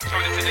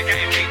Started to the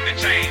game, keep the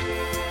change.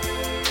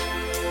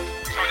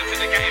 Started to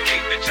the game,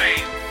 keep the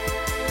change.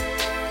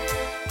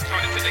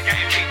 Started to the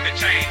game, keep the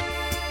change.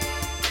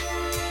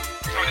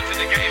 Started to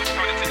the game,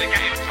 started to the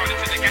game, started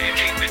to the game,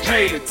 keep the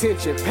change. Paid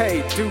attention,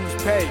 paid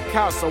dues, paid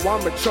cost, so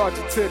I'ma charge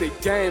it to the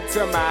game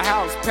till my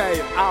house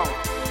paid off.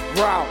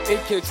 Raw, in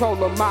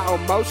control of my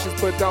emotions,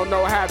 but don't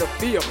know how to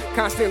feel.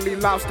 Constantly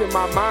lost in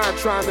my mind,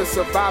 trying to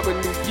survive a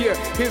new year.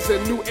 Here's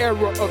a new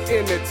era of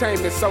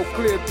entertainment, so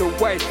clear the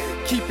way.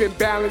 Keeping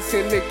balance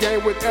in the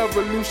game with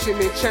evolution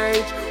and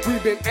change.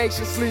 We've been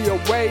anxiously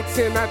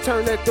awaiting, I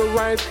turn at the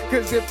reins.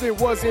 Cause if it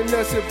wasn't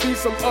us, it'd be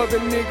some other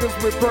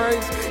niggas with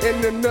brains.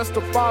 And enough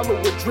to follow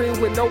a dream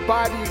when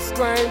nobody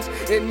exclaims.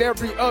 And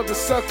every other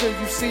sucker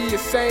you see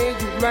is saying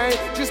you lame.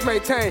 Just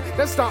maintain,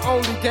 that's the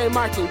only game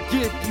I can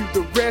give you.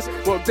 The rest,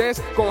 well that's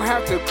gonna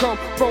have to come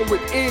from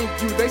within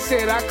you. They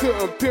said I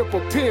couldn't pimp a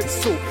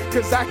pencil,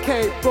 cause I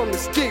came from the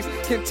sticks.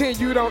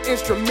 Continued on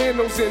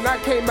instrumentals and I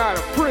came out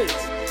of Prince.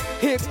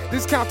 Hence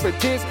this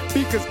confidence,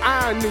 because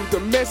I knew the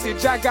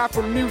message I got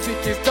from music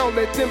is don't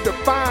let them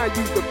define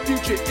you. The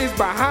future is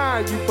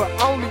behind you, but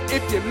only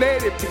if you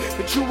let it be.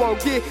 But you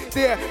won't get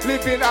there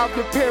living off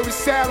your parents'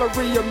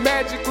 salary or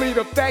magically.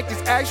 The fact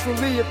is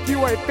actually if you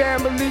ain't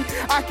family,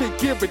 I could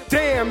give a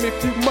damn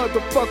if you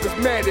motherfuckers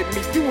mad at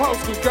me. You hoes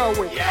can go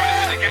and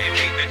Started to the game,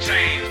 keep the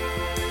change.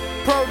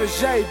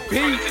 Protege Started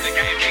beats. to the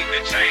game, keep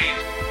the change.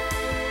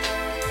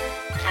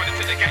 Started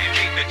to the game,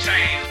 keep the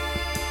change.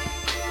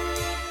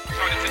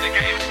 Started to the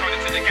game, started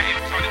to the game,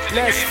 started to the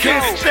Let's game, go.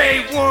 keep the Since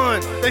day change.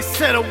 one, they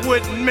said I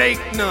wouldn't make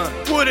none,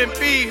 wouldn't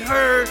be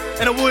heard,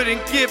 and I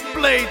wouldn't get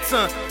played,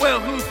 son. Well,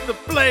 who's the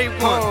play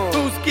one? Oh.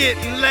 Who's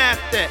getting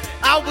laughed at?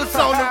 I was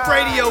on the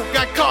radio,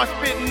 got caught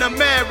spitting a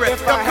Mara,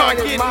 If got I caught had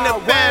it getting my a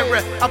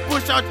barra. way. I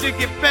push out to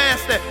get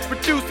past that,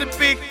 producing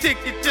big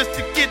ticket just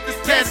to get the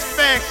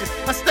satisfaction.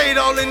 I stayed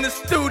all in the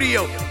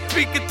studio,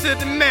 speaking to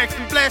the max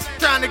and blast,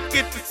 trying to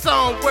get the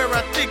song where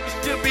I think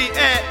it should be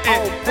at.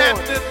 And Oh, boy.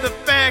 after the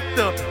fact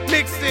of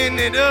mixing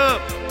it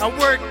up, I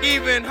work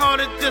even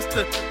harder just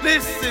to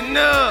listen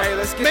up. Hey,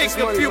 let's get make this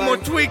a money, few more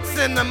man. tweaks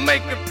and I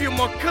make a few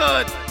more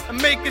cuts. I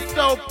make it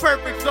so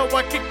perfect so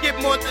I can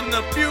get more than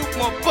a few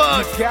more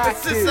bucks. You got But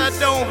since this. I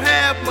don't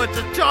have much,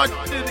 I charge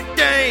it to the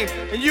game.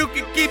 And you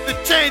can keep the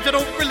change, I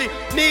don't really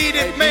need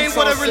it, Hey, man. beats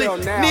What I on really sale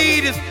now,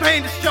 need man. is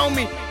pain to show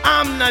me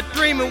I'm not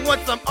dreaming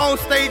once I'm on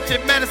stage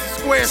at Madison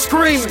Square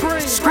Scream,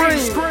 screaming. scream,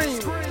 scream,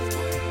 scream.